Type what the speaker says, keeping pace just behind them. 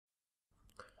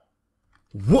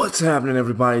What's happening,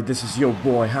 everybody? This is your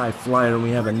boy High Flyer, and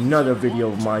we have another video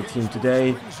of my team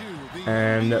today.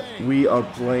 And we are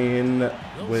playing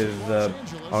with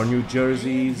our new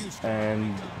jerseys,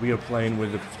 and we are playing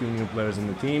with a few new players in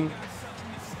the team.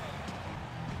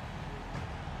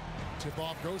 Tip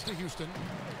off goes to Houston.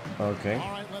 Okay.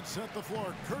 All right, let's set the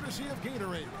floor. Courtesy of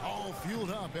Gatorade, all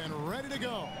fueled up and ready to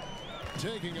go.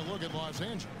 Taking a look at Los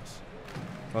Angeles.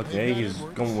 Okay, he's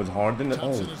going with Harden.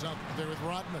 Thompson is up there with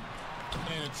Rodman.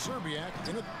 And it's Serbiak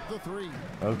in at the three.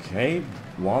 Okay,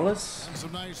 Wallace.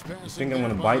 Some nice I think I'm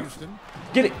gonna bite. Houston.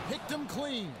 Get it. Picked him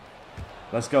clean.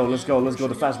 Let's go. Let's go. Let's go.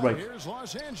 The fast break. Here's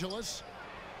Los Angeles.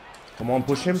 Come on,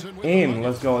 push him in.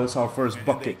 Let's go. That's our first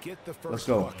bucket. Let's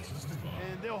go.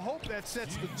 And they'll hope that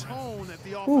sets the tone at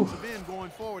the offensive end going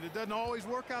forward. It doesn't always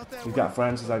work out that way. You got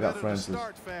Francis. I got Better to Francis.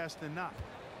 start fast than not.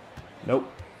 Nope.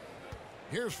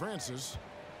 Here's Francis.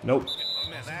 Nope.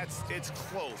 Man, it's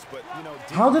close, but you know.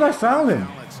 How did I foul him?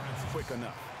 Quick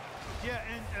enough. Yeah,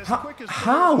 and as How- quick as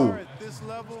how? players are at this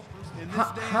level, in this day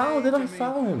and How did I age,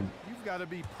 foul him? You've got to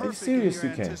be You perfect seriously in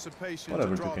your can. anticipation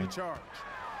Whatever, to draw 2K. the charge.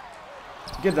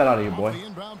 Get that out of here, boy. The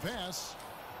inbound pass.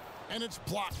 And it's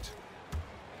blocked.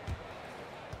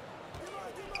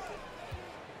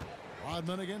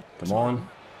 Rodman again. Come on.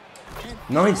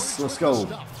 Nice. Let's go.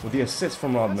 With the assist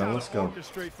from Rodman. Let's go.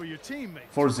 Orchestrate for your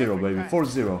teammates. 4-0, baby.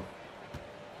 4-0.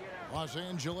 Los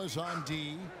Angeles on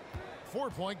D.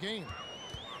 4-point game.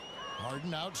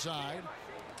 Harden outside.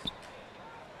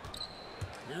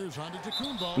 Here's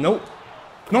Antetokounmpo. Nope.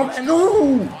 No.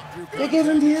 They gave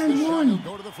him the end one.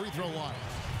 Go to the free throw line.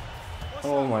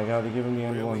 Oh my God. They gave him the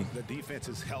end one. The defense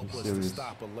is helpless to serious?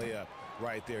 stop a layup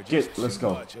right there. Get. Let's too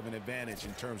go. much of an advantage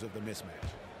in terms of the mismatch.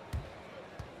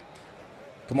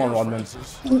 Come on, Rodman.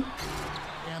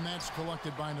 And that's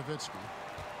collected by Nowitzki.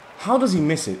 How does he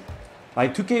miss it?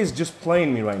 Like 2K is just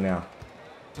playing me right now.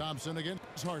 Thompson against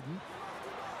Harden.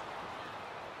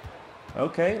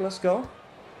 Okay, let's go.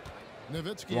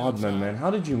 Nowitzki Rodman, outside. man, how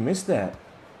did you miss that?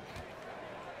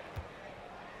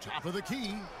 Top of the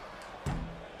key.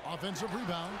 Offensive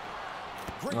rebound.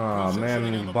 Great Oh possession man,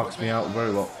 in he the boxed me out putback.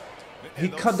 very well. He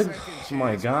cut the. Oh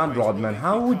my God, Rodman,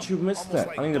 how would you miss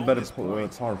that? I need a better power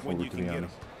forward, to be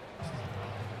honest.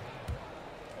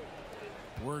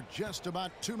 We're just about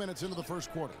 2 minutes into the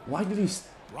first quarter. Why did he?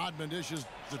 Rodman dishes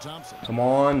to Thompson. Come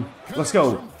on, let's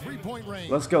go. From three-point range.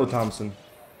 Let's go, Thompson.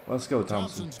 Let's go,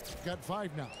 Thompson. Thompson's got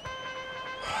 5 now.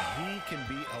 He can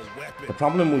be a weapon. The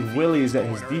problem with Willie is that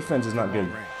his defense is not good.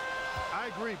 I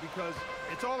agree because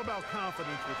it's all about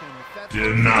confidence with him. If that's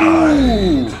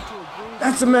Ooh,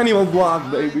 that's a manual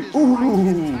block, baby.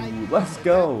 Ooh, let's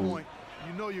go.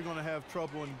 You know you're going to have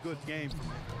trouble in a good game.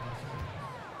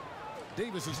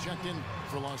 Davis is checked in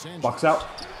for Los Angeles. Box out.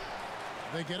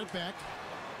 They get it back.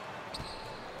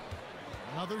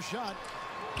 Another shot.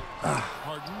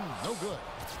 Harden, no good.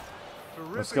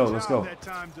 Let's go, let's go. That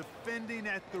time defending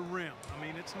at the rim. I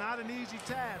mean, it's not an easy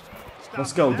task.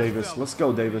 Let's go, Davis. Let's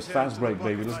go, Davis. Fast break,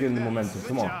 baby. Let's get in the momentum.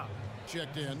 Come on.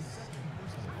 Checked in.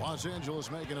 Los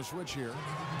Angeles making a switch here.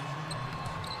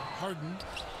 Harden.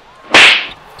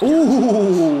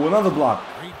 Ooh, another block.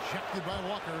 Rejected by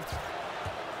Walker.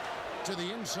 To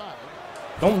the inside.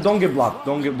 Don't get blocked.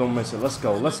 Don't miss it. Let's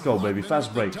go, baby.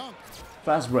 Fast break.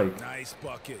 Fast break. Nice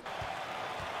bucket.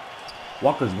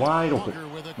 Walker's wide open.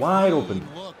 Wide open.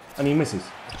 And he misses.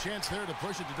 A chance there to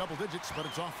push it to double digits, but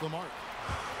it's off the mark.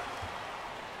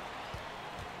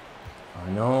 I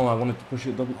know. I wanted to push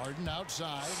it double. Harden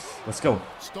outside. Let's go.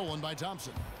 Stolen by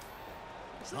Thompson.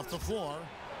 Up the floor.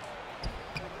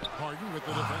 Harden with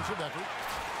the defensive effort.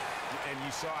 And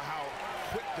you saw how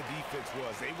quick the defense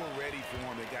was. They were ready for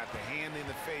him. They got the hand in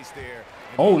the face there.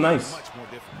 Oh, nice. Much more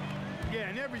difficult. Yeah,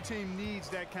 and every team needs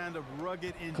that kind of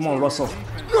rugged. Come on, Russell.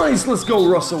 Nice. Let's go,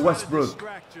 Russell Westbrook.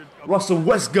 Russell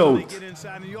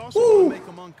Westgoat. Woo.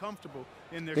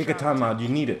 Take a timeout. You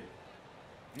need it.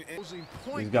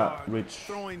 He's got Rich.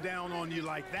 Throwing down on you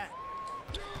like that.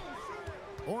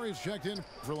 Horry's checked in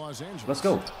for Los Angeles. Let's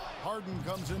go. Harden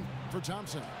comes in for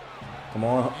Thompson. Come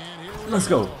on. And here we Let's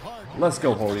go. Harden. Let's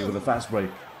go, Horry, with a fast break.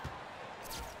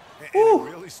 And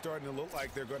it's really starting to look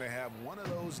like they're going to have one of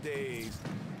those days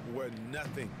where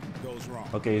nothing goes wrong.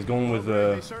 Okay, he's going with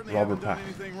They certainly Robert haven't done Pack.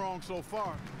 anything wrong so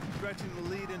far. Stretching the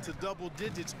lead into double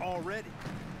digits already.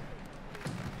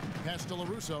 Pass to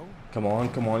LaRusso. Come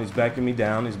on. He's backing me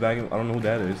down. He's backing. I don't know who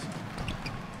that is.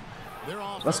 They're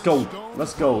off. Let's go.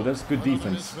 Let's go. That's good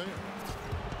defense.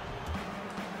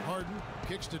 Harden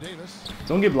kicks to Davis.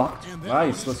 Don't get blocked.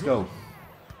 Nice. Let's go.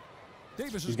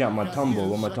 Davis He's got my tumble.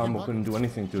 Well, my tumble couldn't do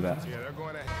anything to that. Yeah, they're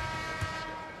going to.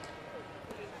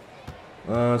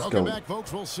 Let's go. Back,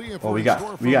 folks. We'll see if Oh, we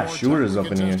got shooters up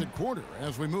in here. Quarter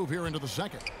as we move here into the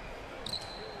second.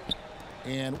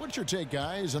 And what's your take,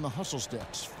 guys, in the hustle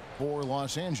steps for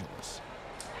Los Angeles?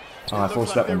 I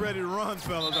forced that one. Ready to run,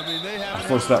 fellas. I mean, they I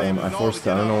forced that one. I forced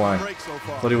that. I don't know why.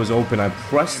 Thought he was open. I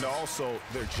pressed. I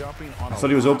thought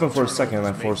he was open for a second and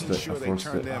I forced it. I forced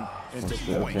it.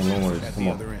 Okay, no worries. Come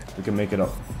on. We can make it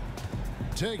up.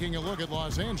 Taking a look at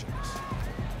Los Angeles.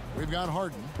 We've got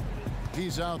Harden.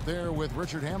 He's out there with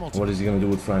Richard Hamilton. What is he going to do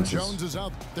with Francis? Jones is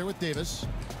out there with Davis.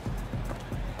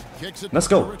 Kicks it. Let's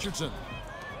go. Richardson.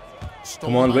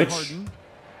 Come on, Rich.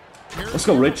 Let's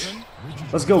go, Rich.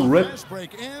 Let's go, Rip.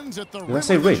 Did I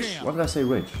say Rich? What did I say,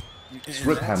 Rich? It's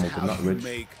Rip Hamilton, not Rich.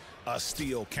 Make a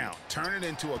steal count. Turn it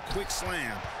into a quick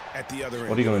slam at the other end.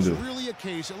 What are you going to do? Really a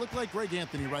case. It looked like Greg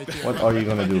Anthony right there. What are you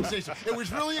going to do? It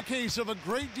was really a case of a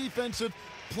great defensive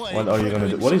play. What are you going to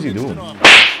do? What is he doing?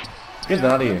 Get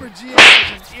that out of here.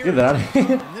 Get that out of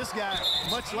here. This guy,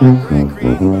 much like Greg,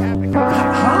 created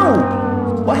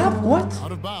How? What happened? What?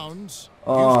 out of bounds.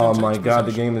 Oh my god,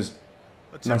 the game is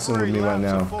messing with me right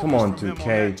now. Come on,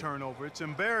 2K. It's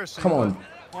embarrassing. Come on.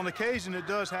 On occasion, it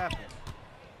does happen.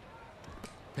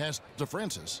 Pass to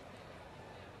Francis.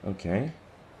 Okay.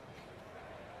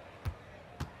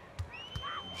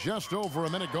 Just over a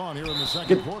minute gone here in the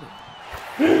second quarter.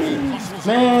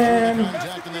 Man.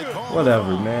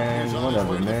 Whatever, man.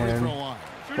 Whatever, man.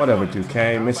 Whatever,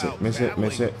 2K. Miss it, miss it,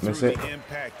 miss it, miss it.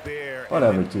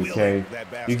 Whatever,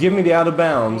 2K. You give me the out of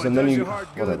bounds, and then you...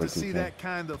 Whatever, 2K. That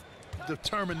kind of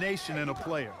determination in a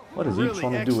player. What is he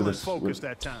trying to do with this? Focus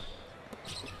that time.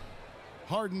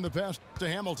 Harden the pass to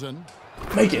Hamilton.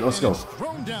 Make it, let's go.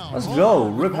 Let's go.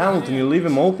 Rip Hamilton, you leave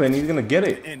him open, he's gonna get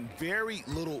it.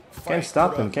 Can't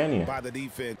stop him, can you?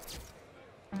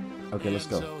 Okay, let's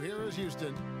go. So here is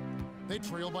Houston. They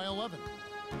trail by 11.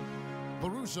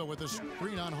 LaRusso with a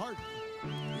screen on Harden.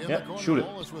 Yeah, shoot it.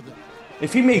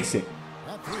 If he makes it.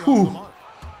 Whew.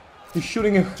 He's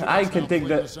shooting it. I can take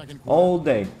that all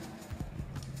day.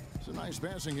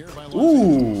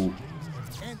 Ooh.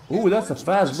 Ooh, that's a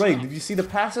fast break. Did you see the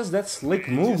passes? That's slick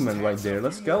movement right there.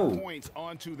 Let's go.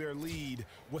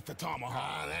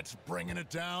 That's bringing it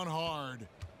down hard.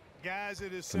 Guys,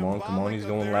 it is come on, come on. He's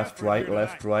going left, right,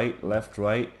 left, right, left,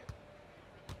 right.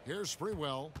 Here's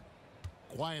Sprewell.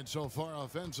 Quiet so far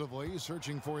offensively,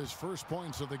 searching for his first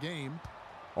points of the game.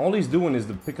 All he's doing is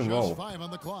the pick and roll. Just 5 on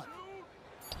the clock.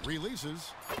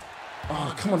 Releases.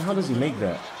 Oh, come on. How does he make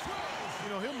that?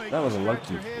 That was a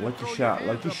lucky shot.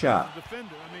 Lucky shot.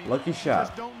 Lucky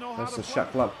shot. That's a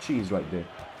shot clock cheese right there.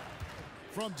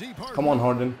 Come on,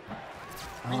 Harden.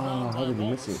 Oh, how did he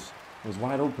miss it? It was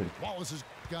wide open. Wallace has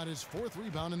got his 4th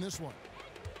rebound in this one.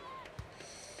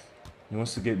 He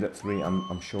wants to get that 3.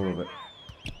 I'm sure of it.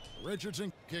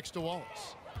 Richardson kicks to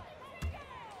Wallace.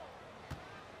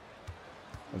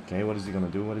 Okay, what is he gonna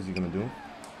do? What is he gonna do?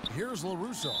 Here's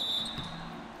LaRusso.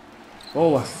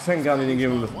 Oh, thank God he didn't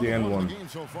give him the end one.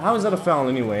 How is that a foul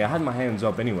anyway? I had my hands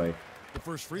up anyway.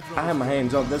 I had my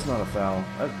hands up. That's not a foul.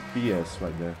 That's BS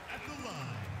right there.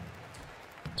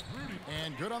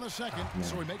 And good on the second.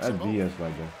 So he makes that's BS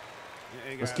right there.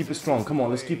 Hey guys, let's keep it strong. Come on,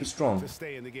 let's keep it strong. To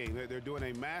stay in the game. They're doing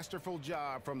a masterful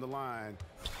job from the line.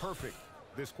 Perfect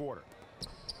this quarter.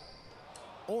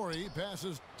 Ori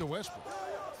passes to Westbrook.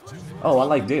 Oh, I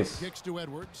like this. Kicks to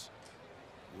Edwards.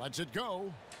 Lets it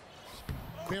go.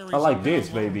 I like this,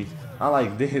 baby. I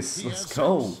like this. Let's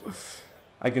go.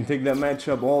 I can take that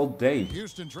matchup all day.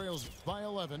 Houston trails by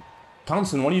 11.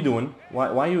 Thompson, what are you doing? Why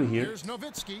are you here? Here's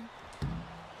Nowitzki.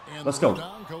 And let's go.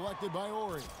 Collected by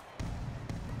Ori.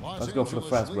 Let's go for the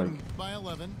fast break. By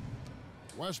 11.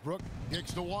 Westbrook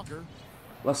kicks to Walker.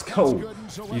 Let's go.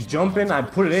 You jump in, I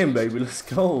put it in, baby. Let's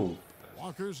go.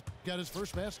 Walker's got his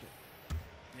first basket.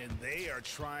 And they are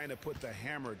trying to put the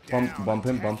hammer down, bump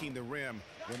him, bump. The rim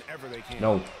whenever they can.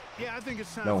 No. Yeah, I think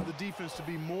it's time for the defense to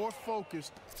be more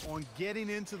focused on getting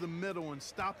into the middle and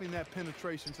stopping that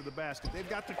penetration to the basket. They've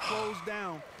got to close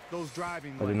down those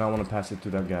driving lanes. I did not want to pass it to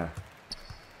that guy.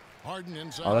 Harden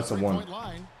inside oh, that's a 1.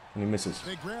 Line. And he misses.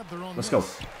 They grab their own Let's go.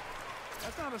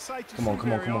 That's not a sight to come on, see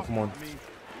come on, very come on, often. come on. I mean,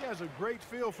 he has a great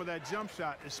feel for that jump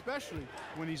shot, especially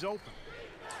when he's open.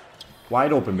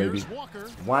 Wide open, baby.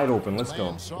 Wide open. Let's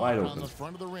go. Wide open.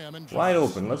 Wide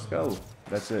open. Let's go.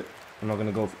 That's it. I'm not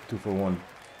gonna go 2 for 1.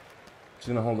 Just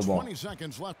gonna hold the ball. 20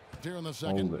 seconds left here in the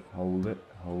second. Hold it. Hold it.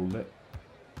 Hold it.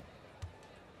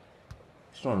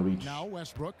 Just trying to reach. Now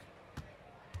Westbrook.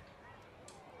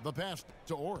 The pass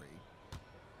to Ori.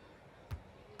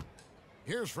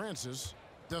 Here's Francis,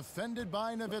 defended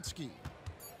by Nowitzki.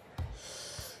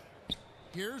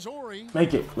 Here's Ori.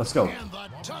 Make it. Let's go.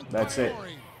 That's it.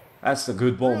 That's a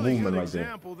good ball Really movement good right there.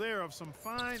 example there of some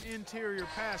fine interior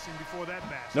passing before that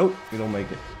basket. Nope, we don't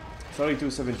make it.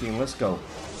 32-17, let's go.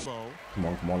 Come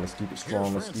on, come on, let's keep it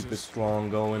strong. Let's keep it strong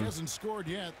going. He hasn't scored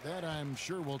yet. That I'm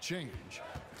sure will change.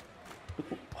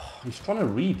 He's trying to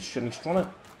reach and he's trying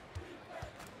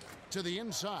To the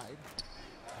inside.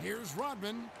 Here's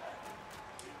Rodman.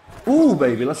 to... Ooh,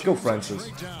 baby, let's go, Francis.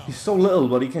 He's so little,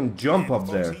 but he can jump up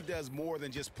there. He does more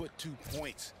than just put 2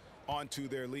 points onto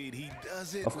their lead. He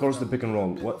does it. Of course, the pick and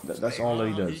roll. That's all that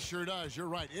he He does. sure does. You're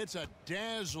right. It's a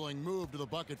dazzling move to the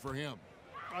bucket for him.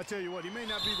 I'll tell you what, he may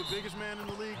not be the biggest man in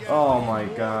the league. Oh my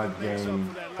God,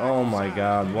 game. Oh my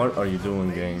God, what are you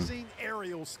doing, game? Amazing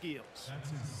aerial skills.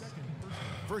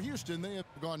 For Houston, they have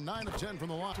gone 9 of 10 from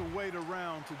the line. To wait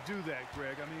around to do that,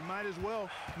 Greg. I mean, might as well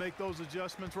make those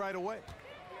adjustments right away.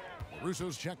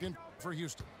 Russo's checked in for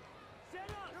Houston.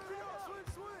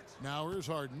 Now here's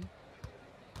Harden.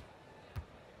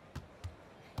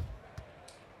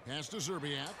 Pass to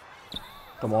Zerbiak.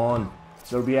 Come on,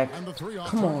 Serbiak. And the 3 off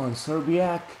Come target. on,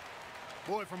 Serbiak.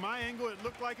 Boy, from my angle, it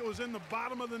looked like it was in the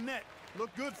bottom of the net.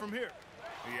 Looked good from here.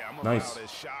 Yeah, I'm Nice. about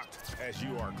as shocked as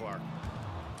you are, Clark.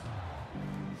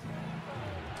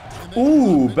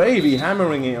 Ooh, baby,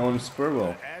 hammering it on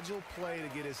Spurwell. Agile play to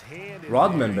get his hand in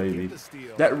Rodman, there and baby. get the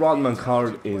steal. That Rodman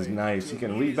card is nice. He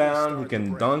can rebound, he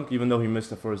can dunk, even though he missed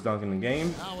the first dunk in the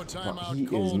game. Now a But timeout he is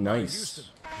called by nice. Houston.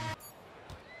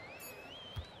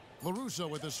 LaRusso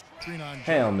with a screen on.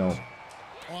 Hell no.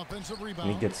 Offensive rebound.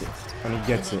 And he gets it. And he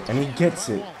gets it. And he gets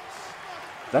it.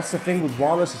 That's the thing with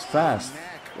Wallace, is fast.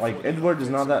 Like, Edward is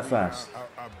not that fast.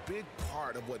 A big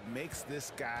part of what makes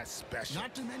this guy special.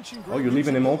 Not to mention Oh, you're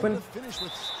leaving him open? to finish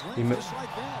with strength He mi- just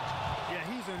like that.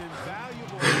 Yeah, he's an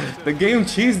invaluable asset. The game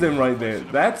cheesed him right there.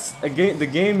 That's a game. The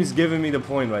game is giving me the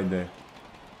point right there.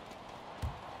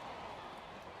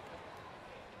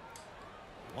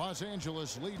 Los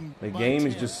Angeles leading. The by game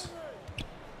is 10. just...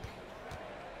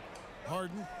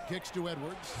 Harden kicks to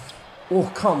Edwards. Oh,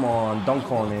 come on.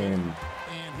 Dunk on him.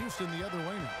 And Houston the other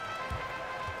way now.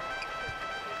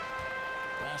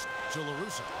 Pass to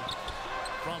LaRusso.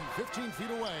 From 15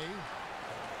 feet away.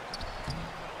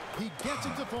 He gets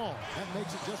it to fall. That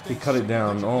makes it just He cut it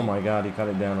down. Oh my God, he cut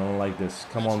it down. I don't like this.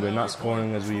 Come on, we're not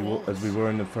scoring as we were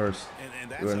in the first.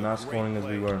 And that's We're a not great scoring as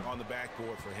we play were. on the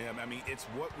backboard for him. I mean, it's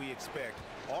what we expect.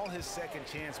 All his second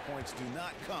chance points do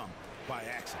not come by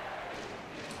accident.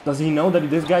 Does he know that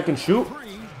this guy can shoot?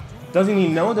 Doesn't he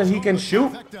know that he can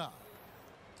shoot?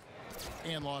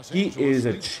 And Los He Angeles is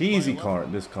a leads cheesy by 11.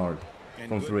 card, this card, And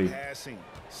from good 3. passing.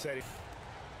 Setting.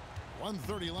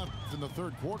 1:30 left in the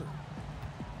third quarter.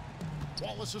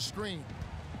 Wallace a screen.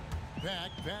 Back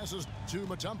passes to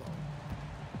Mutombo.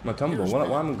 Mutombo,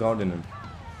 why am I guarding him?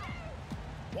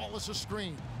 Wallace a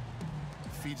screen.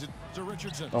 Feeds it to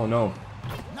Richardson. Oh no.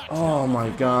 Oh my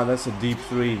God, that's a deep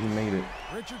 3. He made it.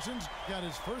 Richardson's got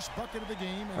his first bucket of the game.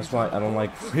 and That's he's why got I don't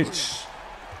like Rich.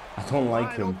 I don't like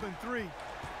Wide him. open 3.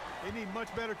 They need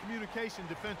much better communication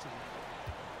defensively.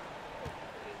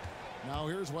 Now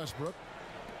here's Westbrook.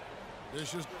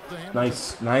 This is the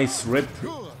Hamilton. Nice rip.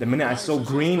 The minute I saw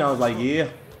green, I was like, yeah.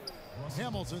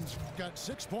 Hamilton's got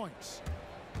 6 points.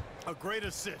 A great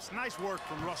assist. Nice work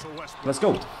from Russell Westbrook. Let's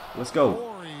go. Let's go.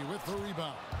 Corey with the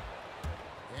rebound.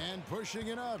 And pushing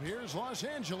it up. Here's Los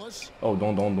Angeles. Oh,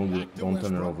 don't do it. Don't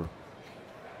turn it over.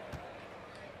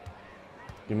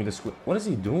 Give me the squid. What is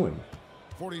he doing?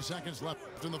 40 seconds left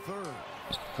in the third.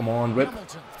 Come on, rip.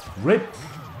 Hamilton.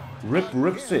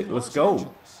 Rips it. Let's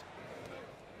go.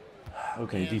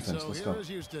 Okay, And defense. so Let's here go. is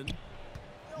Houston.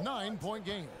 9-point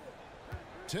game.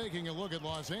 Taking a look at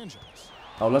Los Angeles.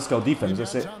 Oh, let's go defense.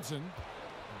 That's Rebound it. Thompson.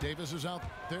 Davis is out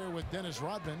there with Dennis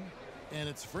Rodman. And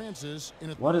it's Francis in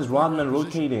a What is Rodman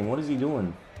position. rotating? What is he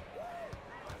doing?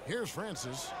 Here's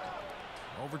Francis.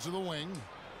 Over to the wing.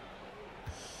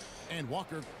 And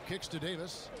Walker kicks to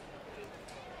Davis.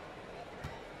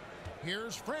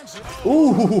 Here's Francis.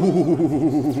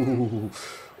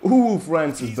 Ooh,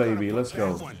 Francis, baby. Let's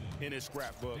go. In his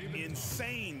scrapbook,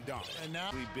 insane dunk. And now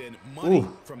We've been money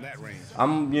Ooh. from that range.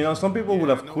 Some people would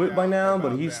have quit by now,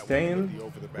 but he's staying,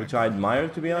 which I admire,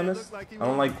 to be honest. I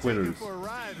don't like quitters. For a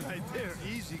ride right there.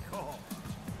 Easy call.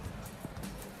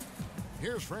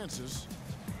 here's Francis.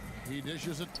 He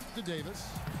dishes it to Davis.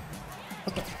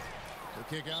 The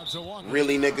kick out to Walker.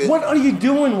 Really, nigga? What are you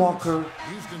doing, Walker?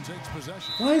 Houston takes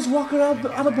possession. Why is Walker out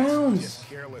of bounds? Just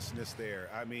carelessness there.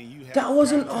 I mean, you have That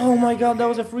wasn't. Oh my God, that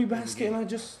was a free basket, and I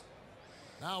just.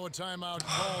 Now a timeout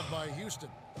called by Houston.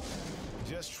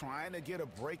 just trying to get a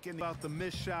break in About the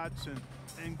missed shots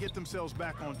and get themselves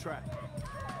back on track.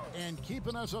 And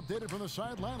keeping us updated from the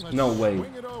sideline. Let's No way.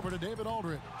 swing it over to David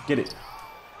Aldridge. Get it.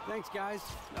 Thanks, guys.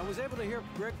 I was able to hear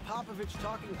Greg Popovich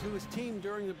talking to his team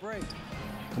during the break.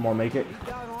 Come on, make it.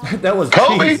 That was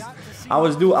cheese. I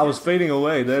was fading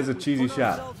away. There's a cheesy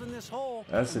shot.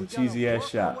 That's a cheesy ass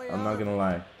shot. I'm not gonna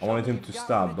lie. I wanted him to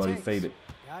stop, but he faded.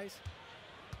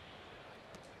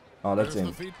 Oh, that's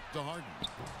in.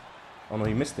 Oh no,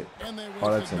 he missed it.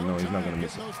 Oh, that's in. No, he's not gonna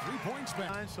miss it.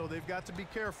 So they've got to be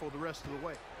careful the rest of the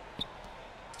way.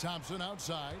 Thompson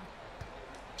outside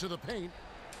to the paint.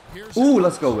 Ooh,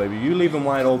 let's go, baby. You leave him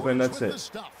wide open. That's it.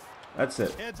 That's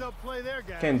it. Heads up play there,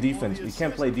 guys. Can't defense. You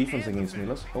can't play defense against me.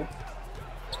 Let's go.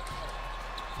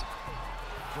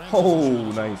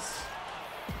 Oh, nice.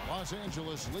 Los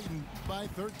Angeles leading by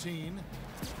 13.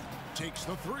 Takes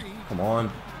the three. Come on.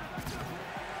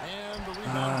 And the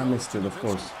I missed it, of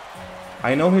course.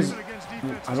 I know his.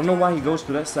 I don't know why he goes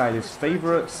to that side. His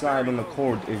favorite side on the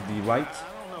court is the right.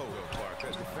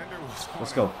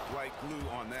 Let's go.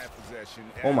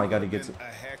 Oh my God, he gets it. A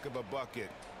heck of a bucket,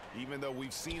 even though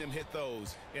we've seen him hit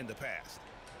those in the past.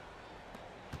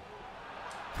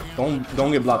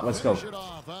 Don't get blocked. Let's go.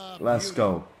 Let's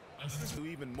go.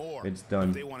 Even more. It's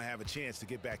done. They want to have a chance to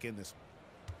get back in this.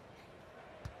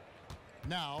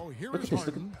 Now here Look is at this.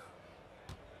 Harden.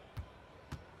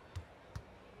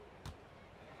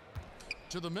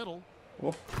 To the middle.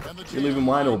 Oh, you leave him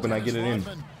wide open. I get it in.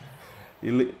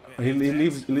 He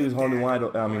leaves Harden wide.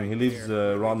 I mean, he leaves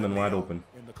Rodman wide open.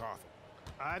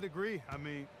 I'd agree. I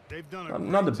mean, they've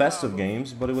done not the best of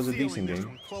games, but it was a decent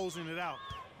game. Closing it out,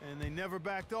 and they never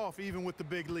backed off, even with the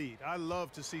big lead. I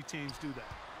love to see teams do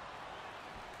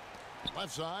that.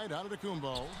 Left side,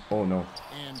 Antetokounmpo. Oh no.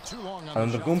 And too long on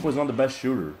Antetokounmpo is not the best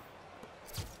shooter.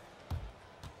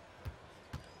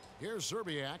 Here's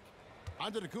Serbiak.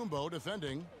 Antetokounmpo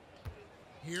defending.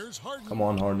 Here's Harden. Come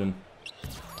on, Harden.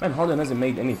 Man, Harden hasn't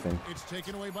made anything It's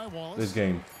taken away by Wallace. this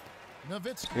game.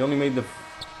 Nowitzki. He only made the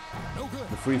No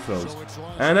good. free throws. So it's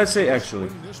Los And that's it, actually.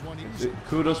 winning this one easy.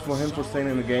 Kudos for him for staying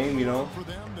in the game, you know. For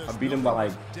them, I beat him by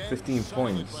like dead 15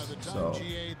 silent points. by the time So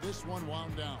GA this one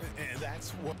wound down. And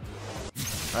that's what.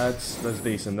 that's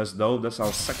decent. That's dope. That's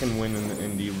our second win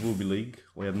in the Ruby League.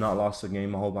 We have not lost a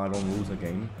game. I hope I don't lose a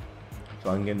game. So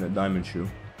I can get in the diamond shoe.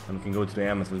 And we can go to the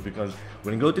amethyst, because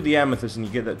when you go to the amethyst and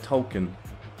you get that token,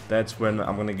 that's when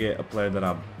I'm gonna get a player that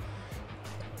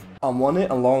I won it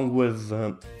along with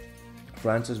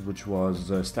Francis, which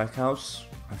was Stackhouse.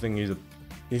 I think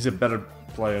he's a better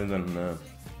player than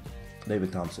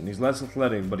David Thompson. He's less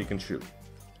athletic, but he can shoot.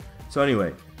 So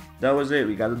anyway, that was it.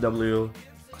 We got the W.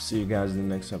 I'll see you guys in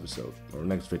the next episode or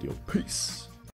next video. Peace.